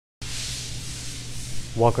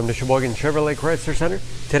Welcome to Sheboygan Chevrolet Chrysler Center.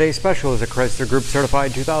 Today's special is a Chrysler Group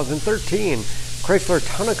Certified 2013 Chrysler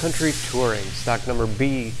Town & Country Touring, stock number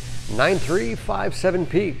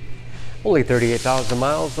B9357P. Only 38,000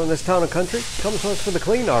 miles on this Town & Country. Comes to us with a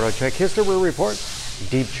clean auto check history report,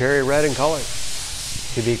 deep cherry red in color.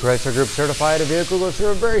 To be Chrysler Group Certified, a vehicle goes through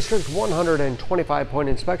a very strict 125-point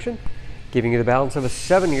inspection, giving you the balance of a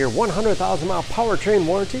 7-year, 100,000-mile powertrain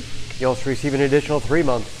warranty. You also receive an additional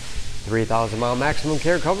 3-month, 3,000-mile maximum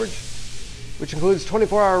care coverage, which includes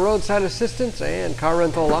 24-hour roadside assistance and car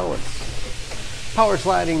rental allowance. Power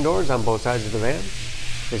sliding doors on both sides of the van.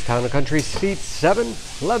 This Town & Country seats 7,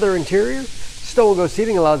 leather interior. Stow-and-go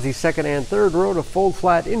seating allows the second and third row to fold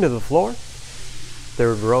flat into the floor.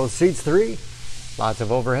 Third row seats 3. Lots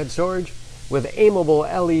of overhead storage with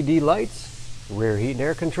aimable LED lights, rear heat and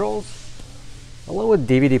air controls, along with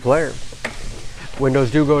DVD player.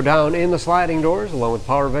 Windows do go down in the sliding doors, along with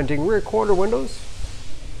power venting rear quarter windows.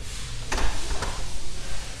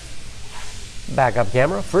 Backup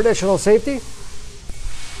camera for additional safety.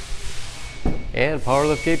 And power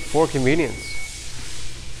liftgate for convenience.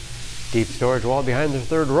 Deep storage wall behind the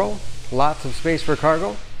third row. Lots of space for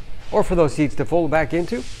cargo, or for those seats to fold back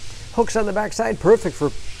into. Hooks on the back side, perfect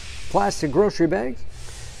for plastic grocery bags.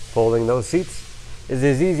 Folding those seats is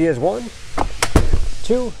as easy as 1,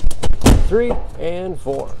 2, 3, and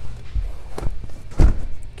 4.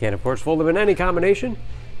 Can of course fold them in any combination,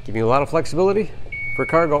 giving you a lot of flexibility for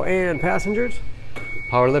cargo and passengers.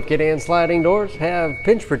 Power liftgate and sliding doors have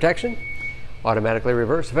pinch protection. Automatically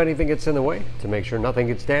reverse if anything gets in the way to make sure nothing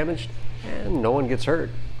gets damaged and no one gets hurt.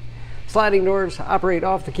 Sliding doors operate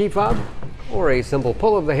off the key fob or a simple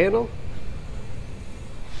pull of the handle.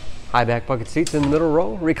 High back bucket seats in the middle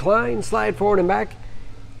row. Recline, slide forward and back.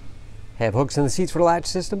 Have hooks in the seats for the latch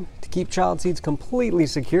system to keep child seats completely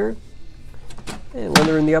secure. And when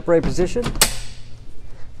they're in the upright position,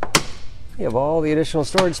 you have all the additional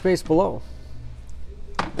storage space below.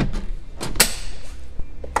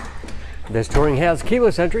 This Touring has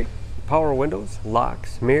keyless entry, power windows,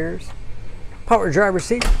 locks, mirrors, power driver's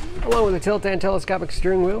seat, along with a tilt and telescopic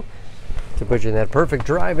steering wheel to put you in that perfect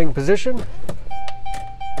driving position.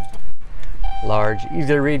 Large, easy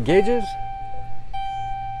to read gauges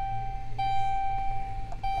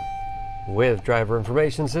with driver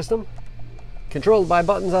information system, controlled by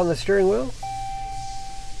buttons on the steering wheel.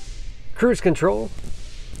 Cruise control,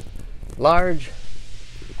 large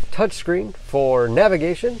touchscreen for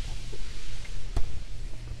navigation.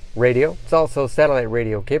 Radio, it's also satellite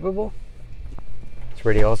radio capable. This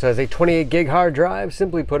radio also has a 28 gig hard drive.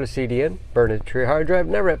 Simply put a CD in, burn it to your hard drive,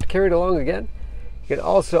 never have to carry it along again. You can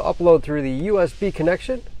also upload through the USB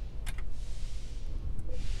connection.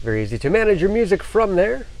 Very easy to manage your music from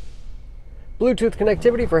there. Bluetooth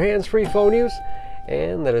connectivity for hands-free phone use,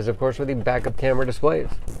 and that is of course with the backup camera displays.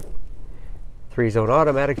 3-zone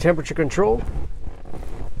automatic temperature control.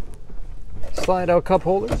 Slide out cup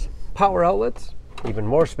holders, power outlets, even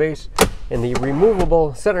more space in the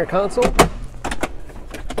removable center console.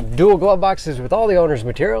 Dual glove boxes with all the owner's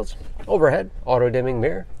materials. Overhead, auto dimming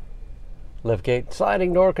mirror. Liftgate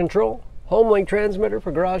sliding door control. Home link transmitter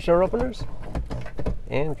for garage door openers.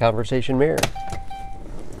 And conversation mirror.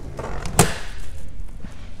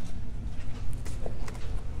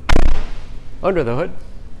 Under the hood,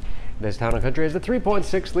 this Town & Country has a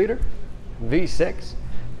 3.6 liter V6,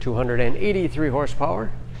 283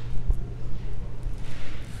 horsepower.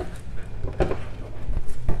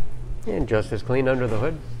 And just as clean under the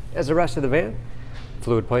hood as the rest of the van.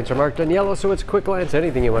 Fluid points are marked on yellow, so it's a quick glance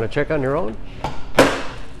anything you want to check on your own.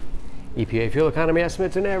 EPA fuel economy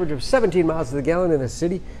estimates an average of 17 miles to the gallon in the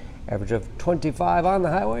city, average of 25 on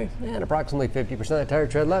the highway, and approximately 50% of the tire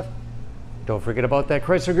tread left. Don't forget about that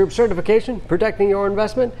Chrysler Group certification, protecting your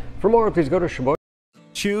investment. For more, please go to Sheboygan.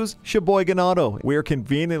 Choose Sheboygan Auto. We're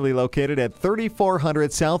conveniently located at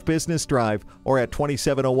 3400 South Business Drive or at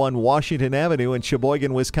 2701 Washington Avenue in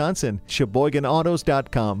Sheboygan, Wisconsin.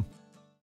 SheboyganAutos.com.